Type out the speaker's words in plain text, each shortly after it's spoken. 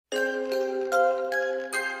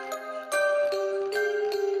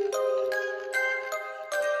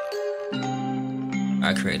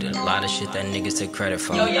I created a lot of shit that niggas take credit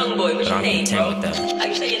for. Yo, young boy, what's your name, bro? With that. How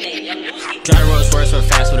you say your name, young boy? Drive Rolls Royce real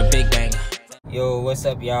fast with a big bang. Yo, what's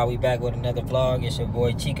up, y'all? We back with another vlog. It's your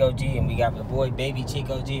boy Chico G, and we got the boy baby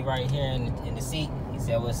Chico G right here in the seat. He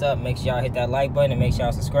said, "What's up?" Make sure y'all hit that like button and make sure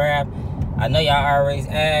y'all subscribe. I know y'all always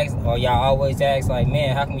ask, or y'all always ask, like,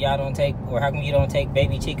 man, how come y'all don't take, or how come you don't take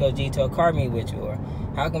baby Chico G to a car meet with you, or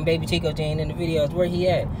how come baby Chico G ain't in the videos? Where he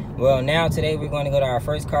at? Well, now today we're going to go to our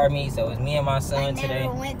first car meet. So it's me and my son today. I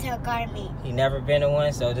never went to a car meet. He never been to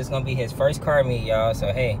one, so this is gonna be his first car meet, y'all.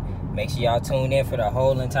 So hey, make sure y'all tune in for the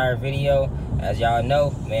whole entire video. As y'all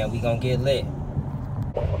know, man, we gonna get lit.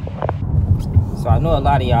 So I know a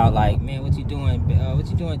lot of y'all like, man, what you doing? What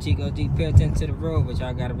you doing, Chico G? Pay attention to the road, but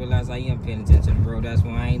y'all gotta realize I am paying attention to the road. That's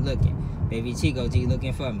why I ain't looking. Baby Chico G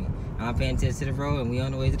looking for me. I'm paying attention to the road, and we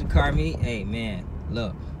on the way to the car meet. Hey, man,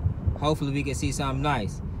 look. Hopefully we can see something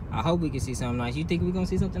nice. I hope we can see something nice. You think we're gonna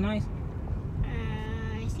see something nice?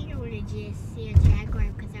 I think I want to just see a Jaguar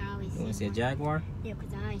because I always see one. You want to see a Jaguar? Yeah,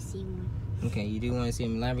 because I always see one. Okay, you do want to see a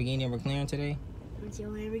Lamborghini or McLaren today? I want to see a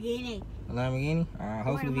Lamborghini. A Lamborghini? Alright,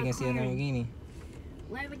 hopefully we can see a Lamborghini.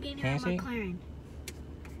 Lamborghini or Handshake? McLaren.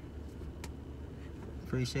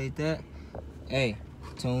 Appreciate that. Hey,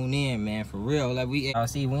 tune in, man, for real. Like y'all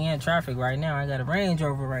see, we in traffic right now. I got a Range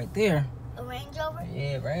Rover right there. A Range Rover?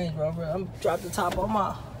 Yeah, Range Rover. I'm drop the top on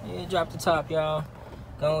my. Yeah, drop the top, y'all.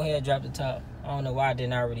 Go ahead, drop the top. I don't know why I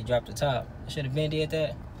didn't already drop the top. I should have been did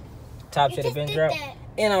that. Top should have been dropped.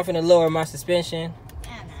 And I'm finna lower my suspension.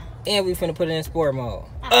 And we finna put it in sport mode.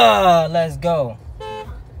 Let's go.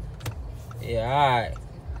 Yeah, alright.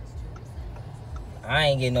 I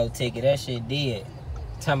ain't getting no ticket. That shit did.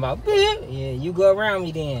 Talking about, beep. Yeah, you go around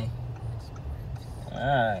me then.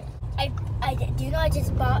 Alright. Do you know I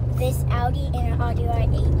just bought this Audi and an Audi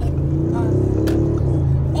R8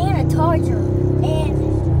 and a Charger and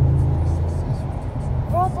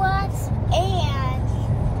Roblox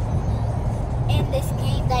and this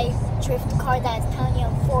game that is drift car that is telling you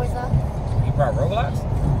Forza. You brought Roblox?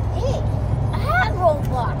 Yeah, I had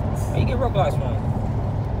Roblox. Where you get Roblox from?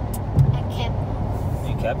 I kept it.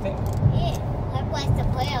 You kept it? Yeah, I like to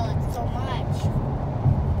play it so much.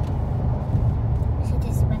 So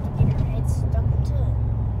this is about to get her head stuck into it.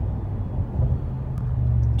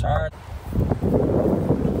 Charge.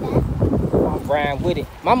 I'm riding with it.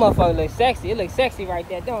 My motherfucker looks sexy. It looks sexy right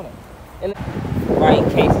there, don't it? Right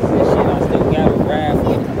cases and shit. I still got to ride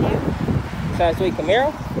with it. So sweet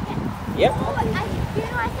Camaro? Yep. Oh, you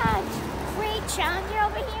know I saw a great Challenger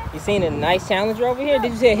over here. You seen a nice Challenger over here?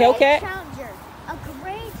 Did you see a Hellcat? Challenger. A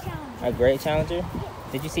great Challenger. A great Challenger?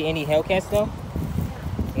 Yeah. Did you see any Hellcats though?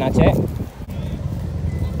 Not yet.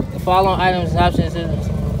 The following items and options is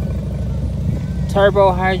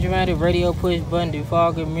turbo hydraulic radio push button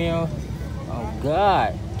defogger mirror. Oh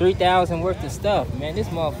God, 3,000 worth of stuff, man. This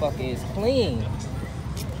motherfucker is clean.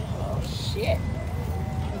 Oh shit.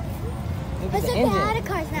 Look at the engine. Other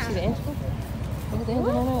cars now. See the engine? Look at the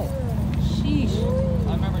engine on that. Sheesh. I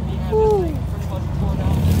remember he had this thing pretty much tore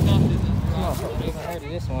down and stuff. Come on, I even heard of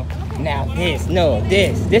this one. Now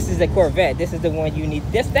this is the Corvette. This is the one you need.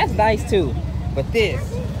 That's nice too. But this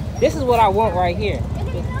is what I want right here.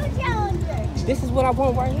 This is what I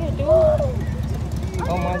want right here, dude.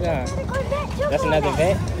 Oh my God. That's another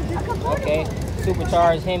Vet? Okay.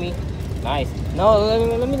 Supercharged Hemi. Nice. No,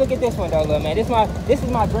 let me look at this one though, little man. This is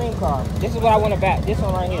my dream car. This is what I want to back. This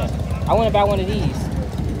one right here. I want to buy one of these.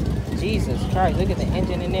 Jesus Christ, look at the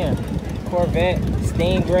engine in there. Corvette,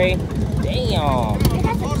 Stingray. Damn.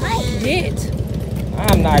 Shit.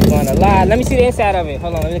 I'm not gonna lie. Let me see the inside of it.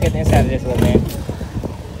 Hold on, let me look at the inside of this little man.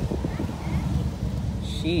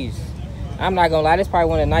 Jeez. I'm not gonna lie, this is probably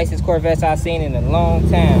one of the nicest Corvettes I've seen in a long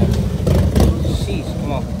time. Sheesh,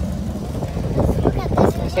 come on.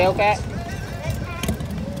 This Hellcat.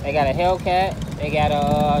 They got a Hellcat. They got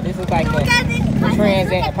a, this is like a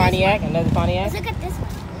Trans Am, Pontiac, another Pontiac. Look at this one.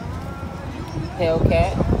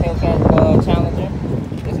 Hellcat Challenger.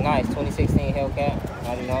 It's nice, 2016 Hellcat.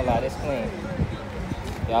 Not even gonna lie, this clean.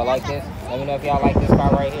 Y'all like this? Let me know if y'all like this car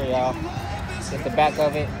right here, y'all. Just the back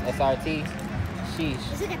of it, SRT.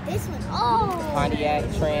 Sheesh. Look at this one. Oh. Pontiac,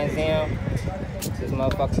 Trans Am. This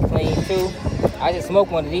motherfucker clean too. I just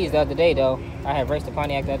smoked one of these the other day though. I had raced the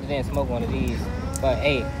Pontiac the other day and smoked one of these. But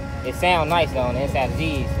hey, it sounds nice though on the inside of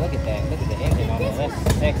these. Look at that. Look at the engine on it.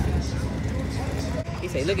 That's sexy. He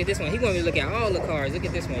say, look at this one. He want me to look at all the cars. Look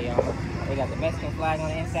at this one, y'all. They got the Mexican flag on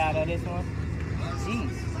the inside of this one.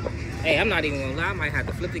 Jeez. Hey, I'm not even gonna lie. I might have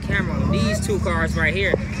to flip the camera on these two cars right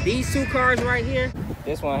here. These two cars right here.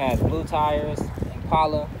 This one has blue tires,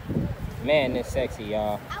 Impala. Man, this sexy,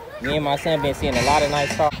 y'all. Me and my son been seeing a lot of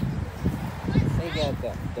nice cars. They got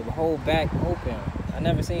the whole back open. I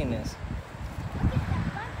never seen this.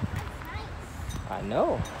 I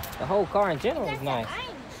know. The whole car in general is nice.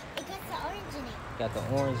 It got the orange in it. Got the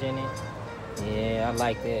orange in it. Yeah, I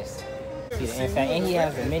like this. See the inside, and he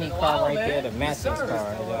has a mini car right there, the matching car,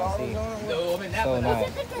 as y'all see. So nice.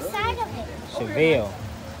 Look at the side of it. Chevelle.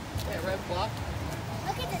 Red block.